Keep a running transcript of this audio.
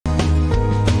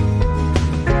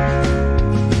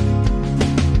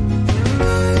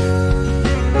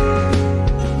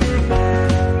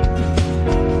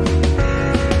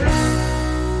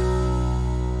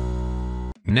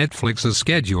Netflix is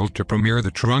scheduled to premiere The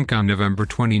Trunk on November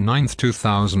 29,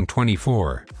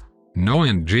 2024.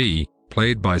 No-N-G,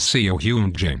 played by Seo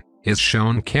Hyun-jin, is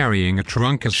shown carrying a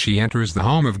trunk as she enters the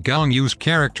home of Gong-Yu's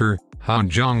character, Han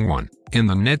Jong-won, in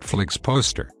the Netflix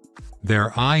poster.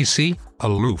 Their icy,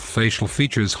 aloof facial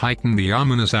features heighten the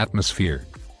ominous atmosphere.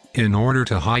 In order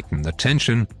to heighten the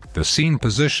tension, the scene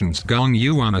positions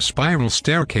Gong-Yu on a spiral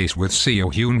staircase with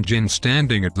Seo Hyun-jin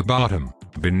standing at the bottom,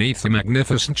 beneath a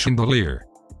magnificent chandelier.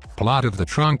 Plot of The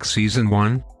Trunk Season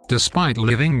 1: Despite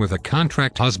living with a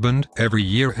contract husband every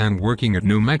year and working at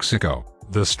New Mexico,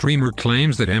 the streamer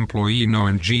claims that employee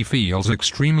No-N-G feels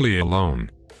extremely alone.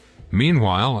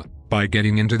 Meanwhile, by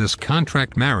getting into this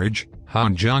contract marriage,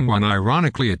 Han Jong-won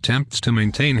ironically attempts to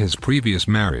maintain his previous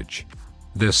marriage.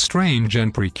 This strange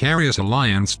and precarious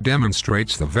alliance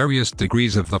demonstrates the various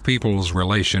degrees of the people's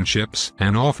relationships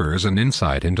and offers an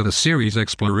insight into the series'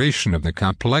 exploration of the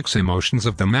complex emotions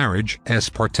of the marriage's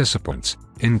participants,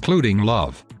 including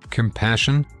love,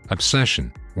 compassion,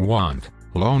 obsession, want,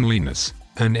 loneliness,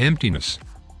 and emptiness.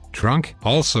 Trunk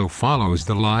also follows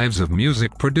the lives of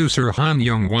music producer Han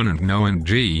Young-won and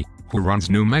No-N-G, who runs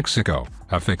New Mexico,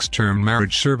 a fixed-term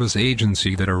marriage service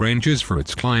agency that arranges for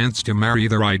its clients to marry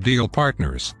their ideal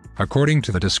partners, according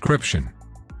to the description.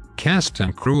 Cast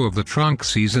and crew of The Trunk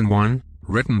Season 1,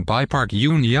 written by Park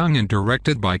Yoon-young and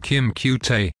directed by Kim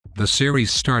Kyu-tae, the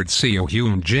series starred Seo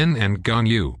Hyun-jin and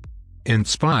Gong-Yu.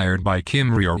 Inspired by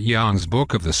Kim Ryo-young's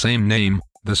book of the same name,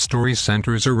 the story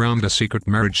centers around a secret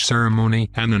marriage ceremony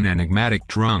and an enigmatic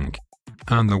trunk.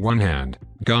 On the one hand,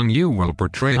 Gong-Yu will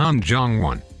portray Han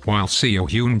Jong-won, while Seo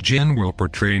Hyun-jin will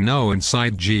portray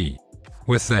No-N-G.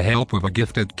 With the help of a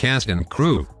gifted cast and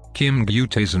crew, Kim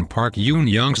Kyu-tae's and Park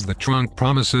Yoon-young's The Trunk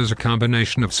promises a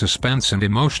combination of suspense and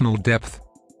emotional depth.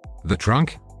 The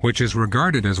Trunk, which is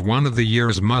regarded as one of the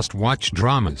year's must-watch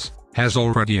dramas, has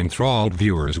already enthralled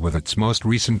viewers with its most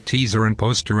recent teaser and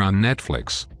poster on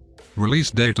Netflix. Release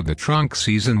date of The Trunk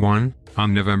Season 1,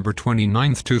 on November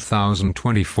 29,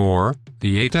 2024,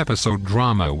 the 8-episode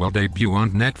drama will debut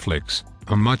on Netflix,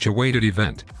 a much-awaited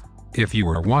event. If you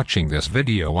are watching this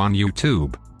video on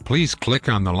YouTube, please click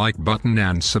on the like button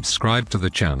and subscribe to the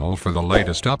channel for the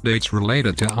latest updates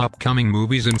related to upcoming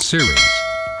movies and series.